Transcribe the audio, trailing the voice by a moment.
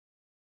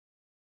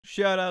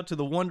Shout out to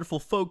the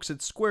wonderful folks at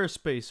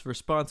Squarespace for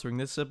sponsoring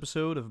this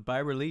episode of By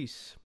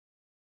Release.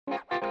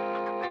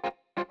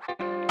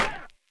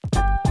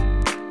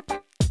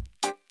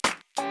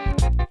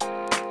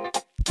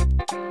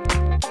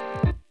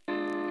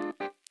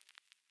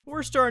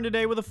 We're starting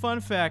today with a fun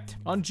fact.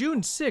 On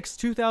June 6,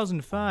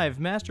 2005,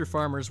 master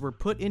farmers were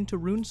put into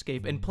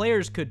RuneScape and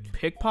players could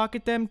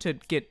pickpocket them to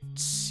get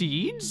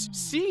seeds?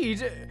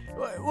 Seeds?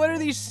 What are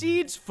these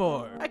seeds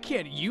for? I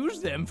can't use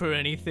them for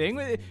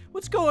anything.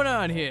 What's going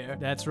on here?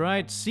 That's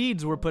right,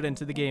 seeds were put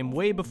into the game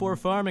way before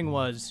farming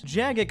was.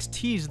 Jagex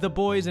teased the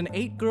boys and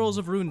 8 girls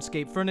of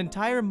RuneScape for an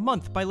entire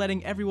month by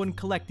letting everyone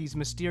collect these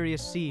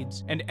mysterious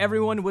seeds. And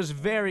everyone was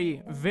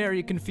very,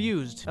 very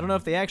confused. I don't know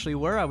if they actually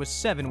were. I was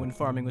 7 when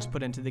farming was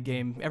put into the game.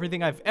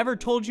 Everything I've ever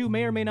told you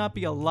may or may not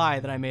be a lie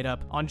that I made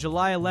up. On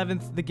July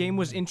 11th, the game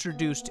was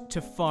introduced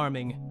to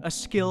farming, a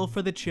skill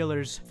for the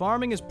chillers.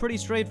 Farming is pretty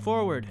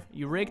straightforward.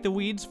 You rake the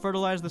weeds,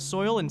 fertilize the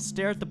soil, and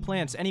stare at the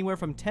plants anywhere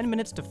from 10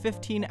 minutes to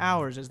 15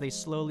 hours as they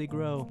slowly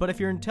grow. But if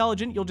you're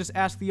intelligent, you'll just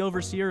ask the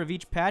overseer of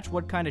each patch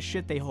what kind of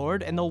shit they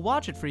hoard, and they'll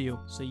watch it for you.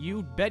 So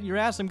you bet your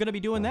ass I'm gonna be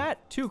doing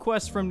that. 2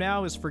 quests from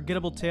now is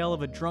Forgettable Tale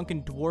of a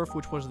Drunken Dwarf,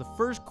 which was the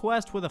first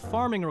quest with a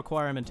farming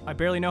requirement. I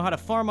barely know how to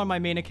farm on my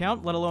main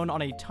account, let alone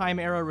on a time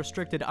era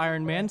restricted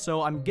Iron Man,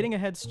 so I'm getting a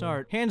head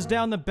start. Hands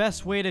down, the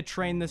best way to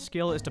train this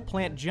skill is to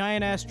plant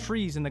giant ass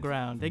trees in the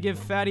ground. They give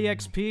fatty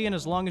XP, and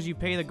as long as you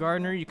pay the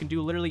gardener, you can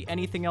do literally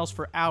anything else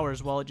for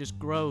hours while it just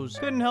grows.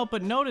 Couldn't help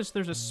but notice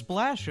there's a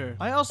splasher.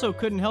 I also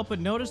couldn't help but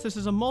notice this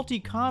is a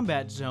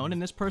multi-combat zone,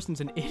 and this person's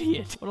an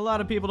idiot. What a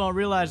lot of people don't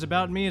realize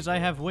about me is I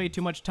have way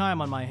too much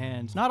time on my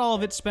hands. Not all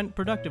of it spent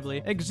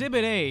productively.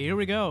 Exhibit A, here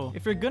we go.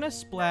 If you're gonna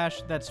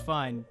splash, that's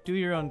fine. Do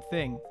your own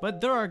thing.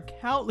 But there are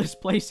countless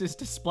places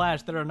to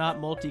splash that are not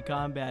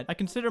multi-combat. I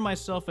consider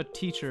myself a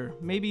teacher,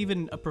 maybe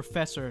even a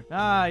professor.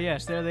 Ah,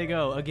 yes, there they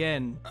go,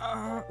 again.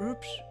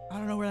 Oops. I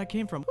don't know where that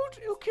came from.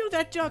 Who killed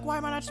that duck? Why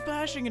am I not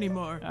splashing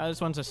anymore?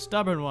 This one's a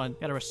stubborn one.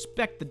 Gotta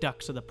respect the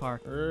ducks of the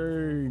park.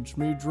 Hey, it's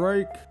me,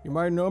 Drake. You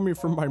might know me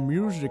from my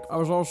music. I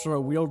was also a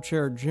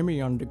wheelchair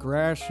Jimmy on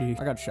Degrassi.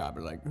 I got shot,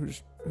 but like,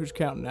 who's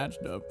counting that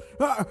stuff?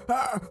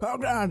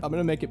 Hold on. I'm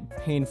gonna make it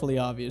painfully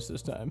obvious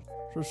this time.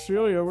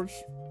 Cecilia,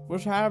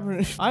 what's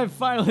happening? I've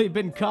finally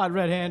been caught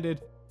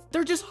red-handed.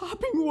 They're just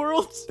hopping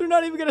worlds. They're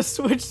not even gonna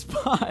switch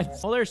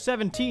spots. Well, there's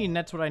 17.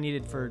 That's what I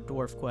needed for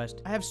Dwarf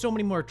Quest. I have so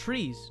many more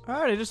trees. All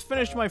right, I just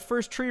finished my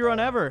first tree run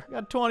ever.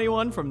 Got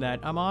 21 from that.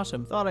 I'm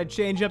awesome. Thought I'd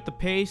change up the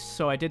pace,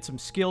 so I did some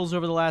skills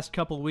over the last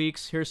couple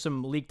weeks. Here's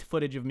some leaked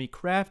footage of me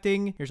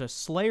crafting. Here's a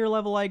Slayer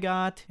level I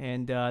got,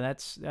 and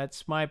that's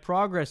my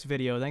progress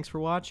video. Thanks for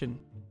watching.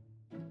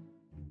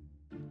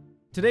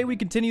 Today we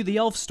continue the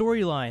elf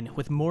storyline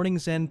with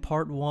Morning's End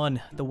Part 1,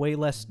 the way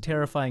less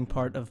terrifying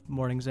part of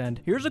Morning's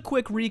End. Here's a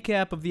quick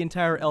recap of the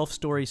entire elf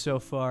story so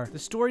far. The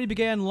story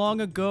began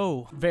long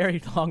ago,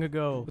 very long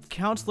ago, with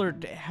Counselor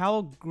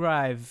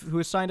Halgrive, who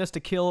assigned us to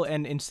kill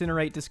and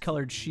incinerate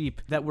discolored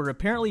sheep that were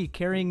apparently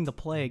carrying the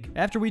plague.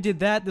 After we did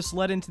that, this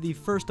led into the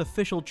first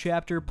official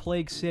chapter,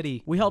 Plague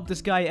City. We helped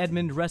this guy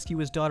Edmund rescue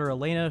his daughter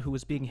Elena, who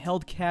was being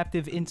held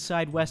captive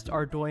inside West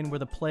Ardoin where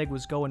the plague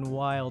was going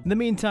wild. In the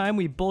meantime,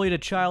 we bullied a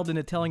child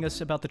into telling us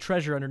about the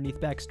treasure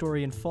underneath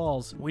Backstory and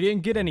Falls. We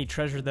didn't get any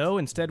treasure though.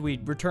 Instead, we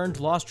returned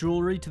lost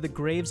jewelry to the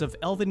graves of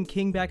Elven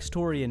King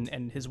Backstorian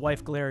and his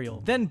wife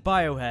Glariel. Then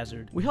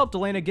Biohazard. We helped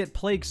Elena get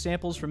plague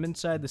samples from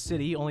inside the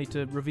city, only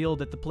to reveal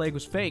that the plague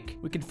was fake.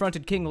 We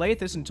confronted King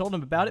Lathus and told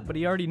him about it, but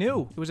he already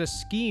knew. It was a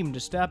scheme to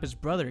stop his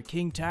brother,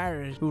 King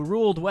Tyrus, who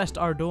ruled West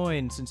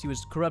Ardoin since he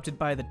was corrupted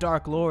by the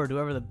Dark Lord,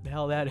 whoever the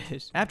hell that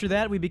is. After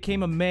that, we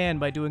became a man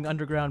by doing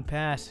Underground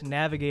Pass,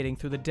 navigating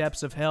through the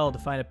depths of hell to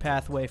find a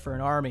pathway for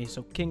an army,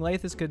 so King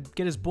Lathus could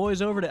get his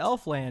boys over to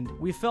Elfland.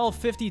 We fell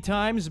 50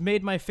 times,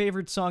 made my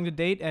favorite song to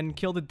date, and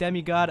killed the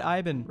demigod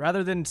Ivan.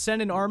 Rather than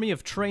send an army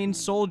of trained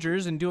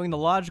soldiers and doing the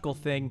logical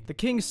thing, the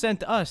king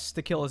sent us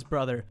to kill his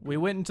brother. We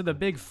went into the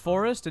big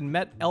forest and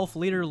met elf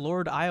leader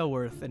Lord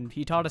Ioworth, and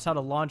he taught us how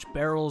to launch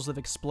barrels of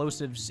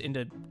explosives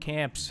into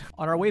camps.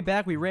 On our way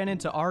back, we ran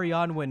into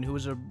Arianwin, who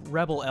was a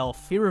rebel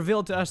elf. He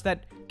revealed to us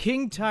that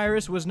King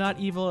Tyrus was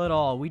not evil at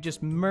all. We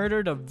just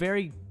murdered a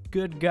very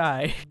good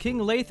guy. King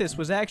Lathus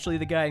was actually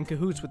the guy in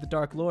cahoots with the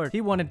Dark Lord.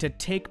 He wanted to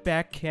take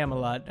back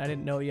Camelot. I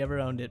didn't know he ever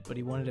owned it, but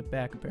he wanted it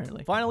back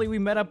apparently. Finally, we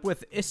met up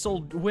with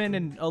Isilwin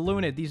and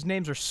Alunid. These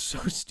names are so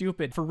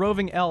stupid. For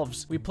roving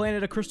elves. We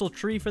planted a crystal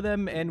tree for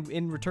them and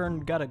in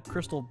return got a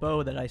crystal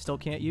bow that I still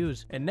can't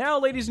use. And now,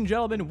 ladies and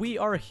gentlemen, we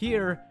are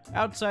here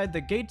outside the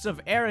gates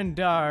of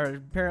Arendar.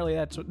 Apparently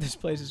that's what this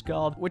place is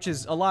called, which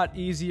is a lot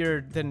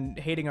easier than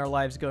hating our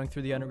lives going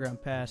through the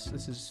underground pass.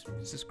 This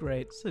is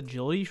great. This is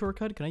agility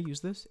shortcut. Can I use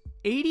this?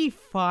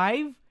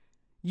 85?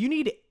 You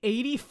need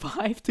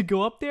 85 to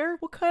go up there?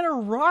 What kind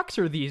of rocks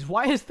are these?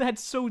 Why is that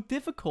so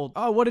difficult?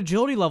 Oh, what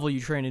agility level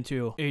you train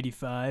into?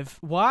 85.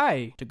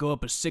 Why? To go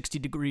up a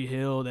 60-degree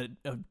hill that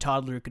a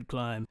toddler could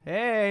climb.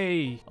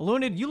 Hey,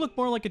 Lunid, you look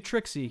more like a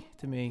Trixie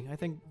to me. I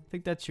think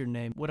that's your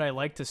name. Would I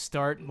like to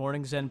start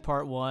Morning's End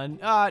Part 1?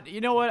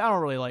 You know what? I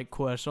don't really like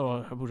quests.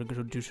 Oh, I'm gonna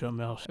go do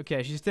something else.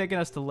 Okay, she's taking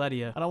us to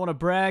Ledia. I don't want to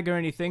brag or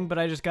anything, but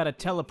I just got a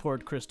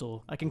teleport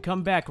crystal. I can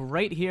come back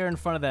right here in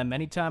front of them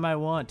anytime I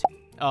want.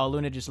 Oh,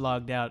 Luna just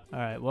logged out. All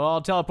right, well,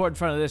 I'll teleport in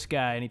front of this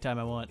guy anytime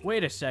I want.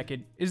 Wait a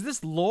second. Is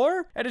this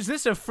lore? And is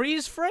this a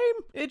freeze frame?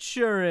 It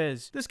sure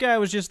is. This guy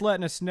was just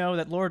letting us know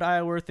that Lord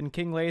Iorwerth and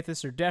King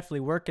Lathis are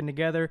definitely working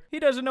together. He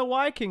doesn't know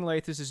why King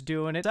Lathis is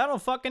doing it. I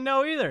don't fucking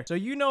know either. So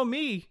you know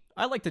me.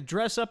 I like to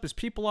dress up as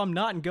people I'm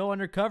not and go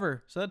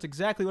undercover, so that's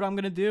exactly what I'm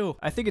gonna do.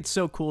 I think it's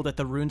so cool that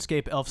the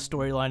RuneScape elf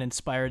storyline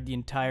inspired the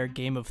entire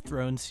Game of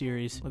Thrones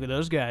series. Look at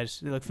those guys.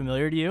 They look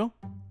familiar to you?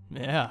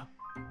 Yeah.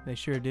 They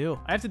sure do.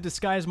 I have to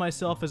disguise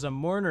myself as a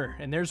mourner,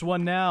 and there's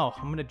one now.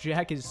 I'm gonna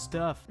jack his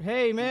stuff.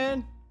 Hey,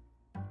 man.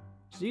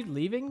 Is he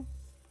leaving?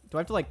 Do I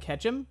have to, like,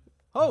 catch him?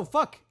 Oh,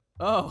 fuck.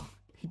 Oh.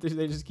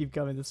 They just keep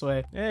coming this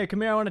way. Hey,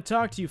 come here. I want to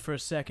talk to you for a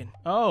second.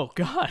 Oh,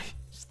 God.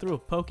 Just threw a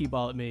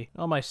Pokeball at me.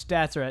 All my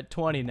stats are at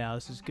 20 now.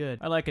 This is good.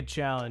 I like a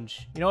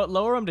challenge. You know what?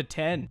 Lower them to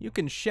 10. You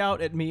can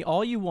shout at me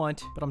all you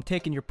want, but I'm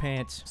taking your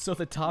pants. So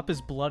the top is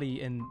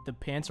bloody and the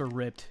pants are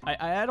ripped.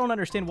 I don't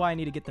understand why I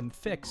need to get them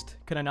fixed.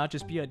 Could I not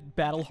just be a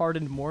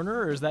battle-hardened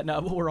mourner, or is that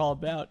not what we're all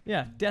about?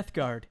 Yeah, Death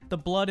Guard. The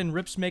blood and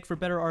rips make for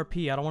better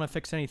RP. I don't want to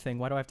fix anything.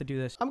 Why do I have to do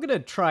this? I'm gonna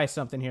try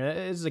something here.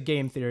 This is a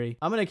game theory.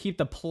 I'm gonna keep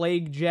the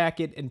Plague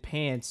Jacket and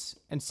pants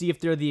and see if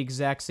they're the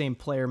exact same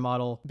player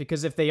model.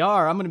 Because if they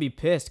are, I'm gonna be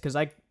pissed, because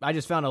I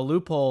just found a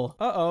loophole.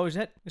 Uh-oh, is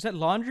that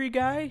laundry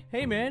guy?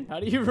 Hey, man, how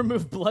do you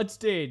remove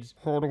bloodstains?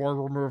 How do I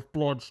remove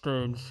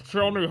bloodstains?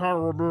 Tell me how to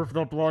remove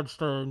the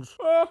bloodstains.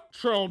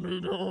 Tell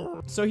me.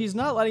 So he's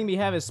not letting me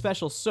have his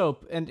special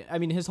soap, and I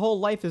mean, his whole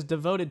life is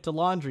devoted to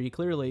laundry,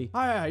 clearly.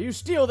 Ah, you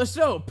steal the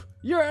soap!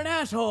 You're an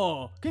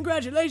asshole!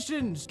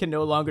 Congratulations! Can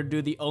no longer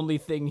do the only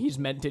thing he's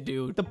meant to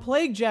do. The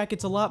Plague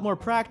Jacket's a lot more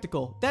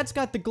practical. That's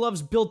got the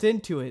gloves built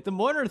into it. The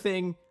mourner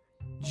thing,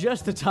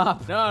 just the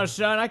top. No,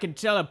 son, I can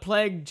tell a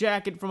Plague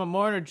Jacket from a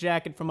mourner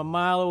jacket from a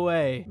mile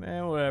away.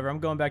 Man, whatever. I'm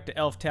going back to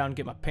Elf Town and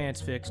get my pants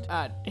fixed.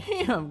 Ah,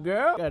 damn,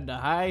 girl. Got the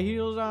high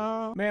heels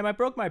on. Man, I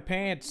broke my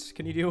pants.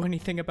 Can you do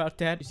anything about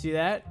that? You see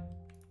that?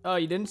 Oh,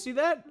 you didn't see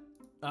that?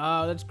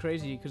 Oh, that's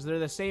crazy, because they're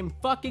the same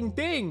fucking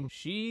thing.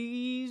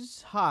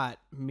 She's hot,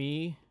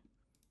 me.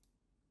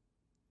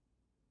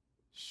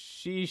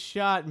 She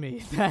shot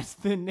me. That's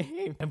the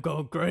name. I'm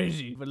going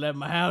crazy, but left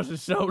my house for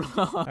so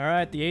long. All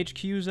right, the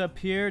HQ's up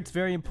here. It's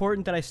very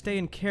important that I stay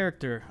in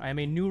character. I am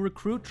a new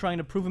recruit trying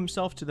to prove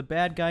himself to the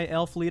bad guy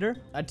elf leader.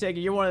 I take it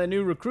you're one of the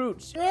new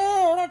recruits.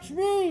 Yeah, that's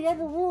me. I'm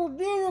a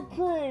new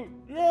recruit.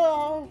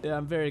 Yeah. Yeah,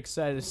 I'm very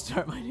excited to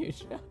start my new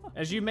job.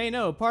 As you may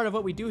know, part of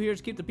what we do here is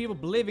keep the people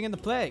believing in the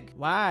plague.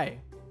 Why?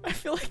 I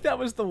feel like that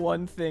was the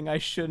one thing I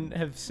shouldn't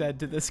have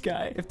said to this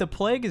guy. If the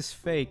plague is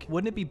fake,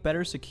 wouldn't it be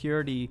better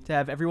security to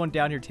have everyone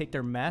down here take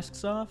their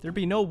masks off? There'd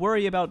be no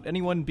worry about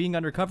anyone being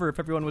undercover if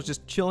everyone was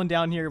just chilling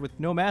down here with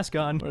no mask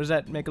on. Or does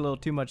that make a little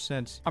too much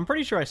sense? I'm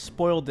pretty sure I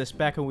spoiled this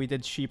back when we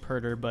did Sheep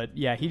Herder, but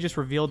yeah, he just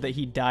revealed that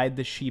he dyed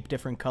the sheep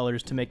different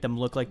colors to make them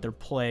look like they're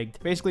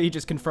plagued. Basically, he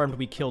just confirmed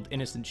we killed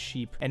innocent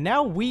sheep. And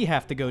now we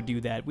have to go do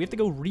that. We have to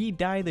go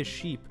re-dye the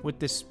sheep with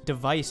this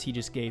device he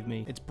just gave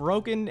me. It's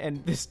broken,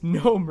 and this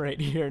gnome right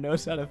here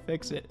knows how to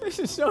fix it. This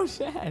is so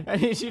sad. I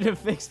need you to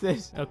fix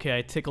this. Okay,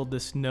 I tickled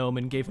this gnome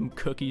and gave him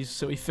cookies,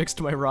 so he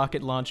fixed my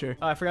rocket launcher.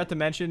 I forgot to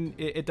mention,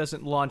 it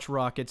doesn't launch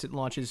rockets, it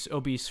launches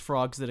obese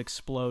frogs that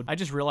explode. I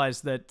just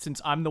realized that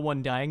since I'm the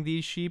one dyeing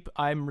these sheep,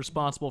 I'm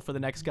responsible for the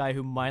next guy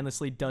who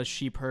mindlessly does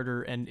Sheep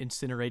Herder and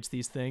incinerates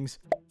these things.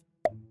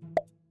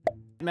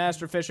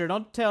 Master Fisher,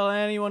 don't tell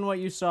anyone what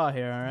you saw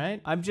here, alright?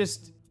 I'm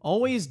just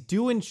always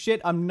doing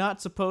shit I'm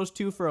not supposed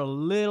to for a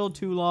little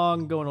too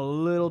long, going a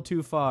little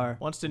too far.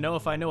 Wants to know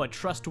if I know a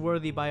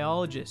trustworthy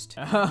biologist.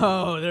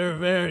 Oh, they're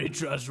very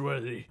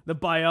trustworthy. The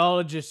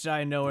biologists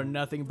I know are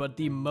nothing but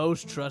the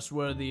most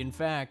trustworthy, in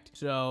fact.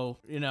 So,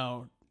 you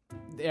know,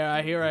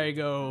 yeah, here I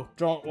go.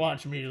 Don't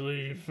watch me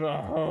leave.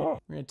 We're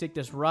gonna take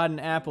this rotten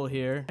apple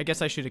here. I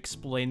guess I should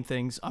explain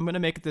things. I'm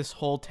gonna make this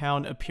whole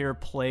town appear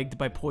plagued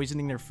by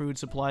poisoning their food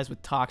supplies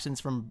with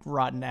toxins from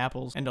rotten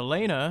apples. And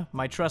Elena,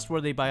 my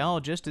trustworthy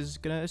biologist, is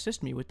gonna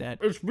assist me with that.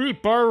 It's me,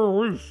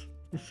 Parrott.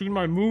 You seen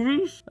my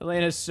movies?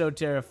 Elena's so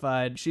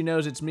terrified. She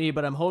knows it's me,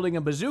 but I'm holding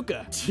a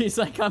bazooka. She's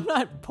like, I'm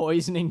not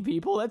poisoning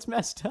people. That's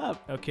messed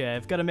up. Okay,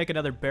 I've got to make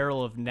another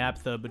barrel of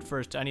naphtha, but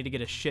first I need to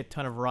get a shit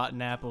ton of rotten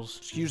apples.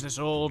 Just use this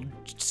old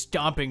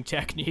stomping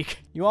technique.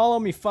 You all owe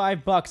me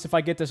 $5 if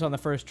I get this on the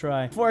first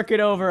try. Fork it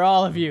over,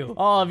 all of you.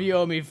 All of you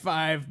owe me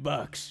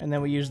 $5. And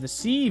then we use the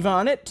sieve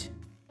on it.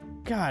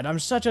 God, I'm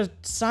such a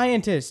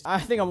scientist. I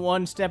think I'm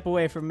one step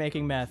away from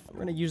making meth. We're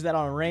gonna use that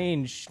on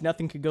range.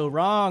 Nothing could go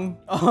wrong.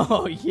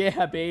 Oh,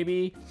 yeah,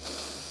 baby.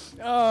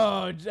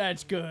 Oh,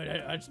 that's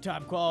good. That's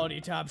top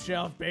quality, top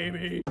shelf,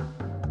 baby.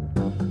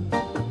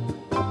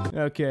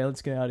 Okay,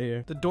 let's get out of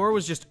here. The door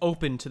was just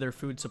open to their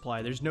food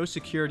supply. There's no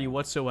security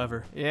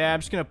whatsoever. Yeah, I'm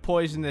just gonna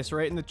poison this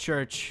right in the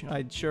church.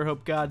 I sure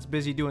hope God's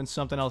busy doing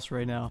something else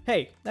right now.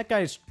 Hey, that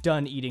guy's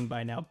done eating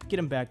by now. Get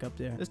him back up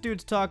there. This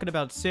dude's talking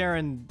about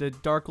Saren, the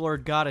Dark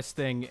Lord Goddess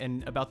thing,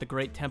 and about the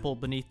great temple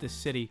beneath this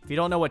city. If you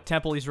don't know what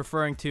temple he's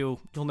referring to,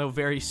 you'll know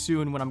very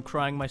soon when I'm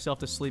crying myself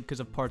to sleep because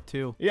of part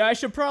 2. Yeah, I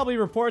should probably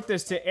report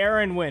this to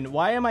Aaron Wynn.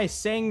 Why am I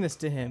saying this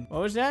to him?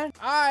 What was that?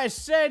 I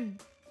said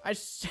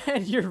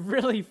you're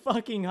really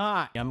fucking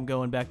hot. I'm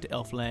going back to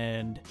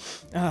Elfland.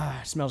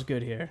 Ah, smells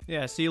good here.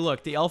 Yeah, see,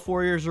 look, the Elf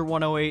Warriors are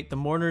 108. The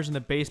Mourners in the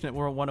basement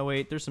were at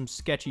 108. There's some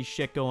sketchy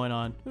shit going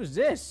on. Who's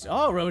this?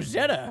 Oh,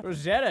 Rosetta.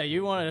 Rosetta,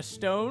 you want a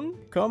stone?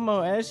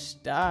 Como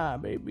esta,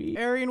 baby?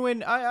 Arian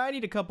Wynn, I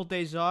need a couple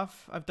days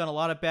off. I've done a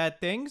lot of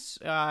bad things.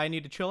 I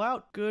need to chill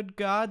out. Good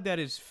God, that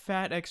is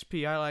fat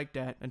XP. I like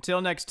that. Until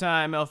next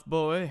time, Elf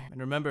Boy.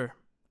 And remember,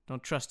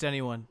 don't trust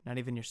anyone, not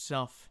even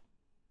yourself.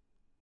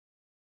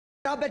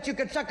 I'll bet you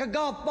could suck a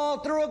golf ball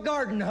through a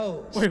garden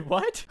hose. Wait,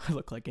 what? I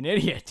look like an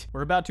idiot.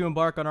 We're about to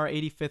embark on our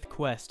 85th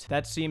quest.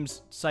 That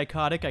seems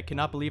psychotic. I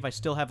cannot believe I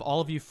still have all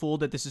of you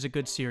fooled that this is a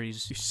good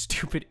series. You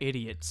stupid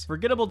idiots.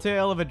 Forgettable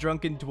Tale of a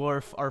Drunken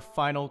Dwarf, our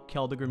final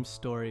Keldegrim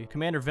story.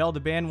 Commander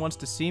Veldeban wants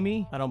to see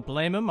me. I don't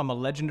blame him. I'm a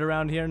legend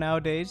around here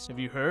nowadays. Have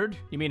you heard?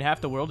 You mean half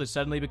the world has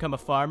suddenly become a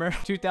farmer?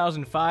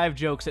 2005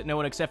 jokes that no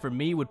one except for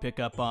me would pick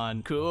up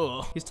on.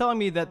 Cool. He's telling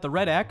me that the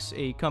Red Axe,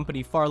 a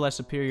company far less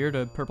superior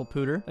to Purple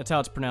Pooter, that's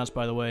how it's pronounced,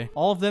 by the way.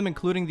 All of them,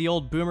 including the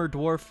old boomer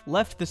dwarf,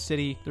 left the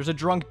city. There's a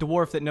drunk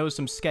dwarf that knows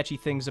some sketchy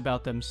things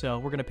about them, so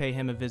we're gonna pay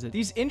him a visit.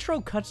 These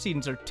intro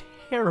cutscenes are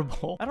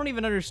terrible. I don't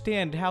even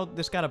understand how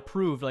this got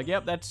approved. Like,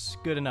 yep, that's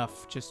good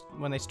enough. Just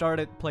when they start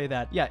it, play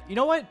that. Yeah, you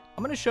know what?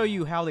 I'm gonna show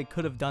you how they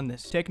could have done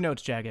this. Take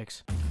notes,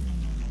 Jagex.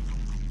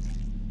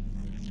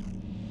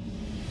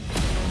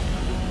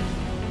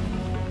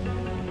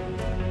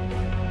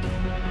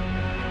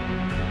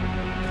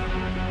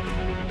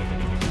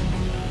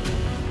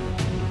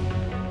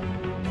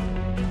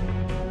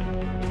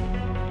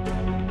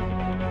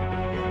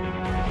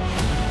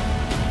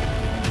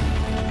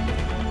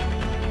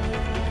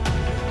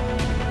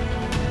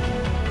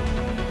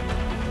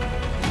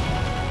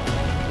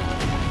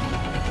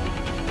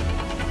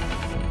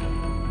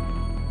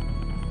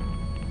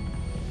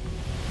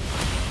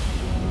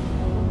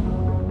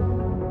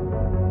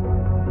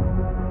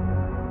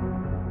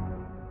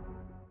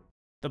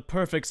 The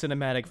perfect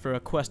cinematic for a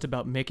quest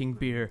about making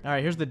beer.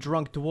 Alright, here's the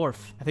drunk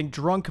dwarf. I think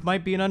drunk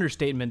might be an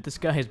understatement. This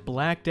guy is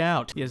blacked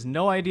out. He has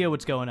no idea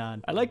what's going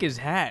on. I like his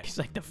hat. He's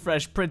like the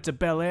Fresh Prince of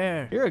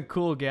Bel-Air. You're a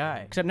cool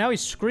guy. Except now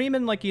he's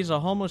screaming like he's a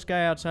homeless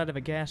guy outside of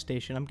a gas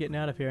station. I'm getting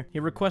out of here. He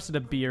requested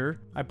a beer.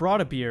 I brought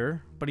a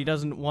beer, but he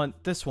doesn't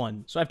want this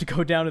one. So I have to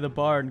go down to the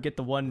bar and get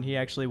the one he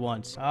actually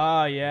wants.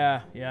 Ah,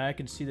 yeah, I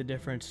can see the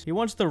difference. He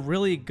wants the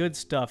really good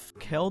stuff.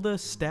 Kelda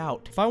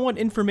Stout. If I want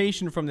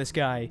information from this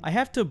guy, I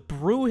have to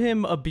brew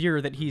him a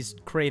beer that he's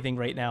craving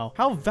right now.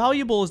 How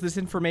valuable is this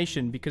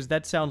information? Because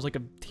that sounds like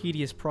a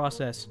tedious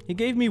process. He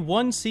gave me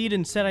 1 seed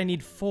and said I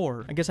need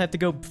 4. I guess I have to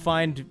go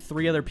find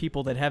 3 other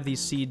people that have these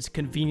seeds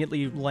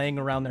conveniently laying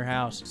around their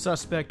house.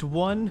 Suspect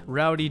 1,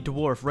 rowdy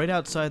dwarf right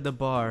outside the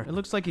bar. It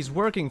looks like he's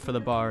working for the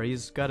bar.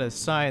 He's got a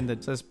sign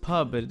that says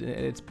pub, but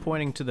it's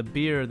pointing to the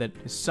beer that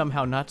is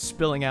somehow not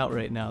spilling out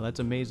right now. That's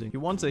amazing. He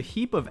wants a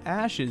heap of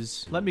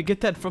ashes. Let me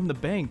get that from the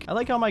bank. I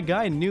like how my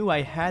guy knew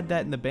I had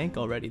that in the bank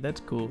already. That's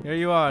cool. Here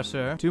you are,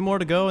 sir. 2 more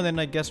to go, and then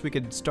I guess we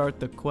could start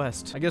the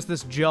quest. I guess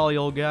this jolly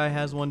old guy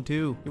has one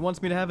too. He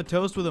wants me to have a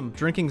toast with him.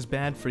 Drinking's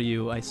bad for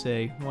you, I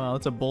say. Well,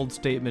 that's a bold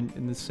statement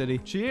in this city.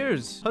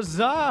 Cheers!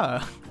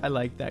 Huzzah! I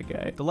like that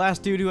guy. The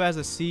last dude who has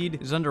a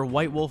seed is under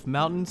White Wolf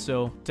Mountain,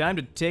 so time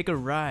to take a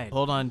ride.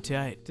 Hold on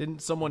tight.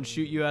 Didn't someone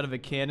shoot you out of a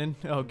cannon?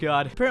 Oh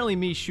god. Apparently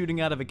me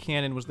shooting out of a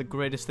cannon was the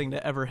greatest thing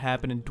to ever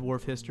happen in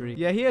dwarf history.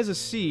 Yeah, he has a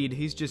seed.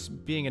 He's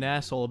just being an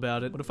asshole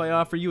about it. What if I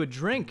offer you a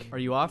drink? Are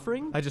you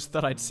offering? I just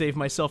thought I'd save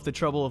myself the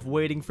trouble of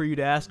waiting for you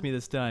to ask me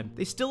this time.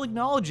 They still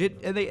acknowledge it,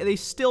 and they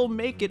still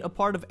make it a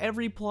part of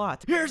every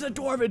plot. Here's a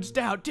dwarven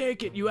stout.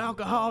 Take it, you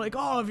alcoholic,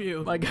 all of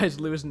you. My guy's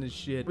losing his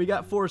shit. We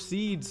got 4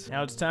 seeds.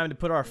 Now it's time to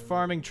put our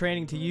farming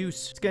training to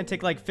use. It's gonna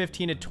take like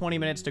 15 to 20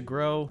 minutes to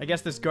grow. I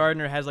guess this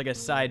Gardner has like a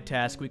side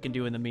task we can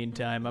do in the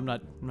meantime. I'm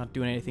not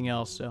doing anything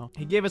else, so.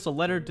 He gave us a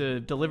letter to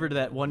deliver to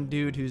that one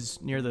dude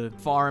who's near the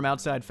farm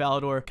outside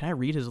Falador. Can I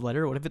read his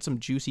letter? What if it's some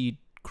juicy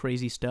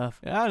crazy stuff?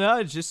 I don't know,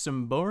 it's just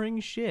some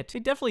boring shit. They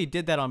definitely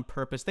did that on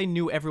purpose. They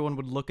knew everyone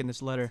would look in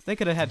this letter. They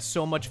could have had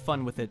so much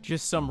fun with it.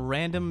 Just some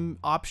random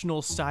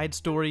optional side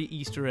story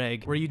Easter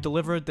egg where you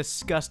deliver a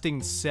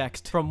disgusting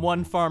sext from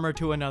one farmer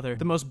to another.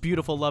 The most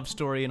beautiful love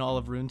story in all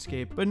of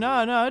RuneScape. But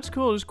no, it's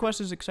cool. This quest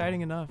is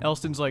exciting enough.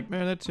 Elston's like,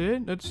 man, that's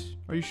it?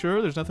 Are you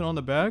sure? There's nothing on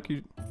the back?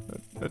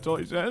 That's all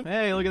he said?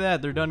 Hey, look at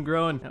that. They're done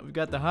growing. Now we've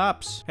got the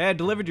hops. Hey, I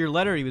delivered your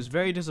letter. He was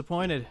very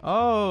disappointed.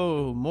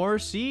 Oh, more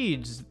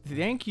seeds.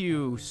 Thank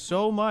you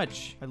so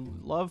much. I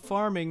love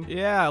farming.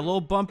 Yeah, a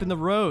little bump in the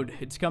road.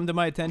 It's come to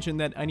my attention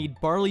that I need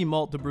barley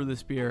malt to brew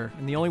this beer,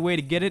 and the only way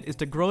to get it is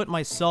to grow it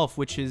myself,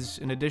 which is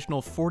an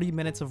additional 40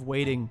 minutes of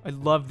waiting. I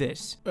love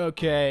this.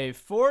 Okay,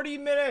 40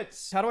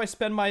 minutes. How do I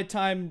spend my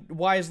time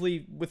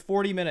wisely with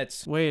 40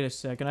 minutes? Wait a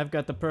second. I've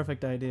got the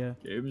perfect idea.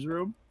 Games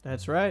room?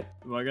 That's right.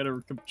 Am I gonna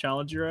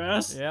challenge your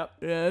ass? Yep.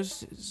 Yeah,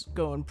 this is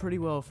going pretty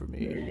well for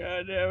me.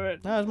 God damn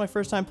it. That was my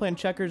first time playing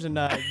checkers in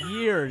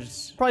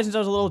years. Probably since I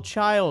was a little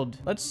child.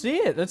 Let's see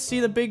it. Let's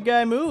see the big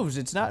guy moves.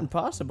 It's not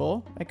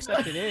impossible.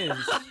 Except it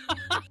is.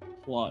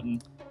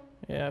 Plotting.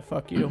 Yeah,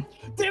 fuck you.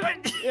 Damn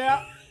it!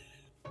 Yeah.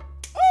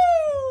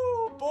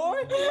 Oh,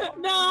 boy.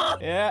 No!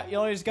 Yeah, you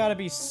always gotta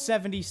be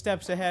 70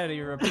 steps ahead of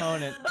your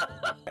opponent.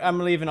 I'm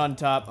leaving on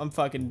top. I'm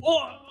fucking...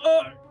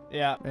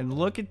 Yeah, and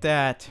look at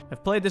that.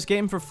 I've played this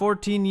game for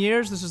 14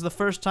 years. This is the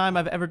first time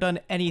I've ever done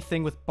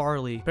anything with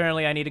barley.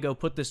 Apparently, I need to go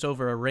put this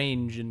over a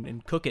range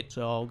and cook it,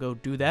 so I'll go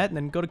do that and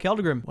then go to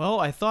Keldgrim. Well,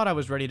 I thought I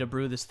was ready to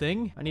brew this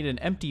thing. I need an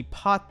empty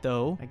pot,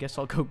 though. I guess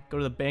I'll go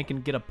to the bank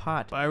and get a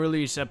pot. By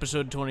release,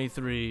 episode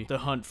 23, The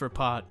Hunt for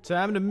Pot.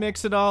 Time to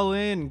mix it all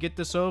in, get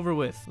this over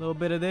with. A little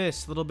bit of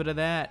this, a little bit of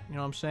that. You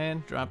know what I'm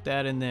saying? Drop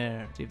that in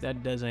there. See if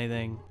that does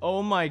anything.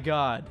 Oh my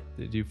god.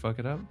 Did you fuck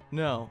it up?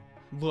 No.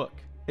 Look.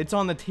 It's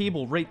on the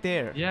table right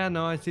there. Yeah,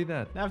 no, I see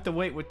that. I have to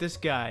wait with this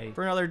guy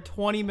for another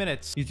 20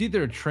 minutes. He's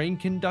either a train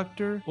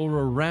conductor or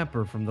a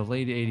rapper from the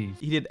late 80s.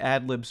 He did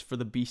ad-libs for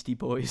the Beastie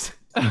Boys.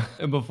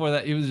 And before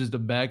that, he was just a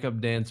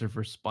backup dancer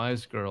for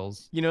Spice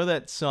Girls. You know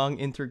that song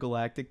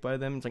Intergalactic by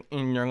them? It's like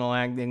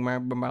Intergalactic.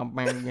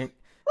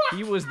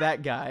 He was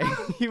that guy.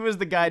 He was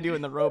the guy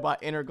doing the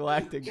robot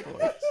Intergalactic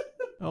voice.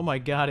 Oh my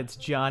god, it's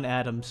John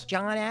Adams.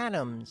 John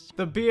Adams.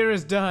 The beer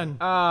is done.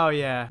 Oh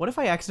yeah. What if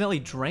I accidentally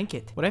drank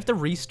it? Would I have to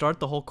restart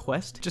the whole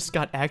quest? Just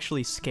got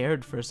actually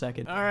scared for a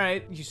second. All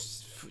right,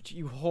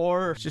 you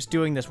whore. Just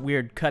doing this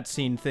weird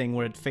cutscene thing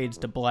where it fades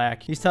to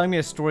black. He's telling me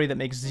a story that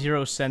makes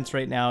zero sense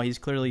right now. He's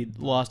clearly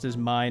lost his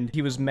mind.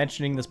 He was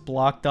mentioning this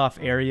blocked off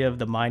area of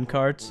the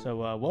minecarts.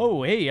 So,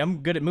 whoa, hey, I'm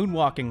good at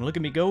moonwalking. Look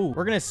at me go.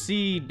 We're gonna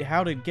see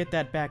how to get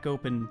that back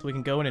open so we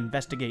can go and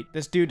investigate.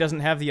 This dude doesn't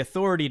have the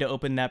authority to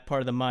open that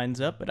part of the mines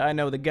up, but I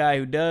know the guy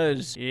who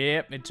does.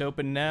 Yep, it's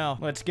open now.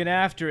 Let's get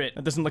after it.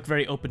 That doesn't look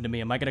very open to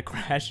me. Am I gonna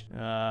crash?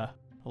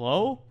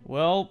 Hello?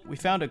 Well, we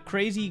found a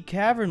crazy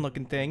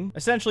cavern-looking thing.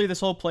 Essentially, this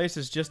whole place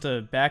is just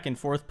a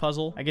back-and-forth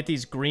puzzle. I get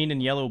these green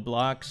and yellow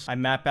blocks. I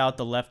map out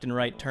the left and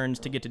right turns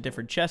to get to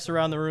different chests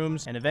around the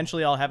rooms, and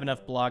eventually I'll have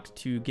enough blocks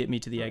to get me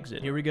to the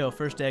exit. Here we go,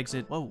 first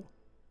exit. Whoa.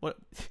 What?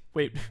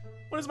 Wait.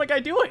 What is my guy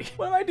doing?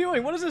 What am I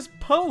doing? What is this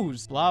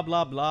pose? Blah,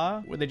 blah,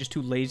 blah. Were they just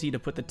too lazy to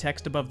put the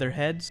text above their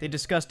heads? They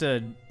discussed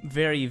a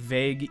very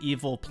vague,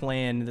 evil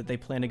plan that they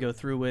plan to go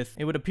through with.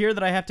 It would appear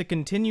that I have to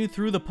continue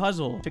through the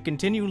puzzle to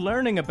continue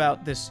learning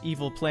about this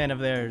evil plan of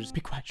theirs. Be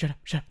quiet. Shut up.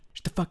 Shut up.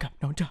 Shut the fuck up.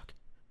 No one talk.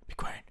 Be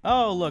quiet.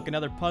 Oh, look,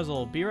 another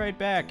puzzle. Be right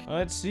back.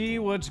 Let's see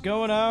what's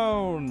going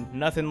on.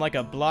 Nothing like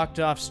a blocked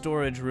off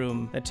storage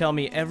room that tell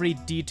me every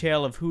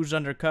detail of who's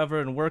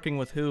undercover and working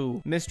with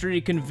who. Mystery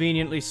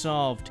conveniently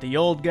solved. The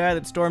old guy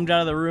that stormed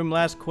out of the room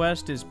last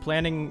quest is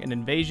planning an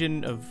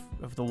invasion of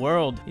the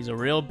world. He's a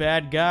real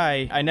bad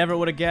guy. I never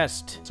would have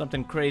guessed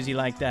something crazy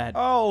like that.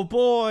 Oh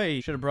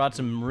boy! Should have brought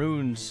some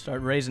runes.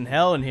 Start raising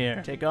hell in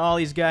here. Take all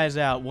these guys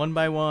out one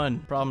by one.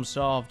 Problem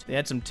solved. They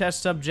had some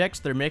test subjects.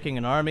 They're making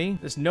an army.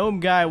 This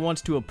gnome guy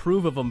wants to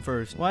approve of them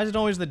first. Why is it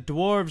always the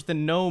dwarves, the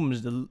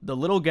gnomes, the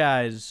little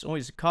guys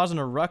always causing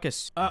a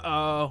ruckus?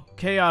 Uh-oh.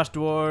 Chaos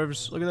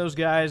dwarves. Look at those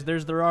guys.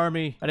 There's their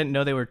army. I didn't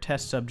know they were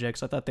test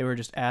subjects. I thought they were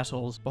just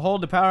assholes.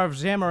 Behold the power of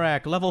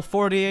Zamorak. Level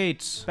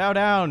 48. Bow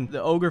down.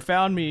 The ogre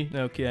found me.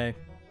 Okay.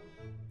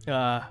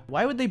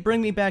 Why would they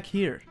bring me back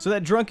here? So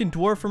that drunken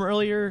dwarf from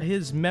earlier,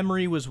 his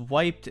memory was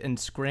wiped and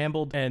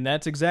scrambled, and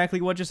that's exactly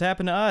what just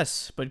happened to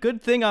us. But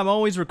good thing I'm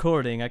always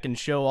recording. I can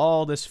show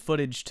all this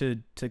footage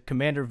to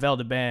Commander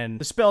Veldeban.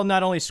 The spell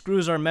not only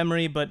screws our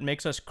memory, but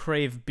makes us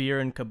crave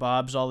beer and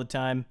kebabs all the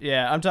time.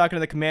 Yeah, I'm talking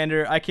to the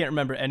commander. I can't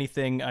remember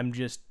anything. I'm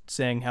just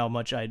saying how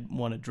much I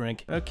want to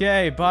drink.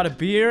 Okay, bought a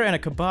beer and a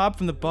kebab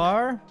from the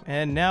bar,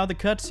 and now the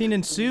cutscene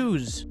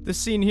ensues. This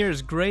scene here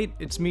is great.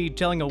 It's me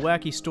telling a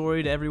wacky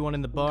story to everyone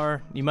in the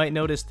bar. You might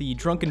notice the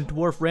drunken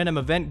dwarf random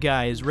event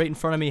guy is right in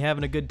front of me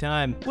having a good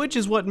time, which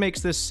is what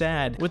makes this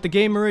sad. With the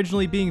game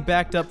originally being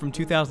backed up from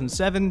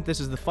 2007, this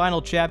is the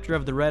final chapter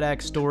of the Red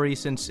Axe story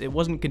since it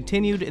wasn't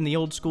continued in the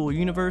old school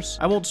universe.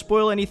 I won't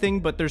spoil anything,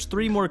 but there's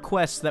 3 more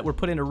quests that were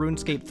put into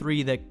RuneScape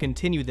 3 that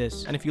continue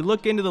this, and if you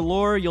look into the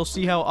lore, you'll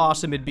see how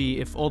awesome it'd be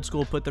if Old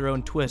School put their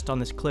own twist on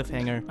this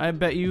cliffhanger. I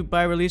bet you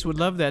by release would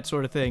love that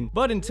sort of thing.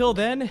 But until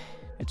then,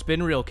 it's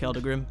been real,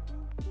 Keldgrim.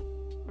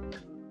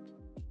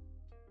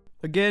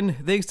 Again,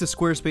 thanks to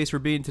Squarespace for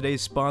being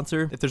today's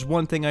sponsor. If there's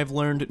one thing I've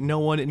learned, no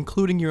one,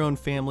 including your own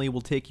family,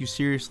 will take you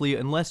seriously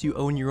unless you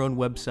own your own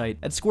website.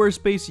 At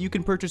Squarespace, you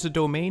can purchase a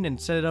domain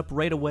and set it up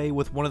right away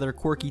with one of their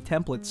quirky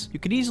templates. You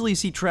can easily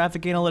see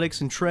traffic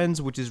analytics and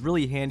trends, which is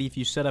really handy if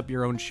you set up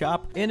your own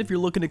shop. And if you're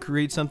looking to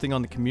create something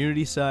on the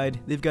community side,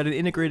 they've got an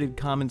integrated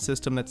comment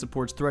system that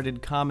supports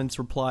threaded comments,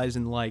 replies,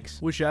 and likes.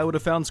 Wish I would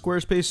have found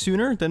Squarespace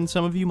sooner, then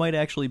some of you might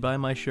actually buy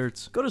my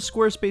shirts. Go to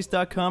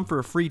squarespace.com for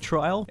a free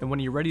trial, and when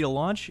you're ready to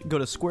launch, go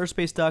to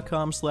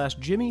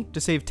squarespace.com/Jimmy to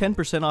save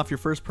 10% off your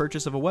first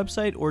purchase of a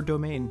website or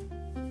domain.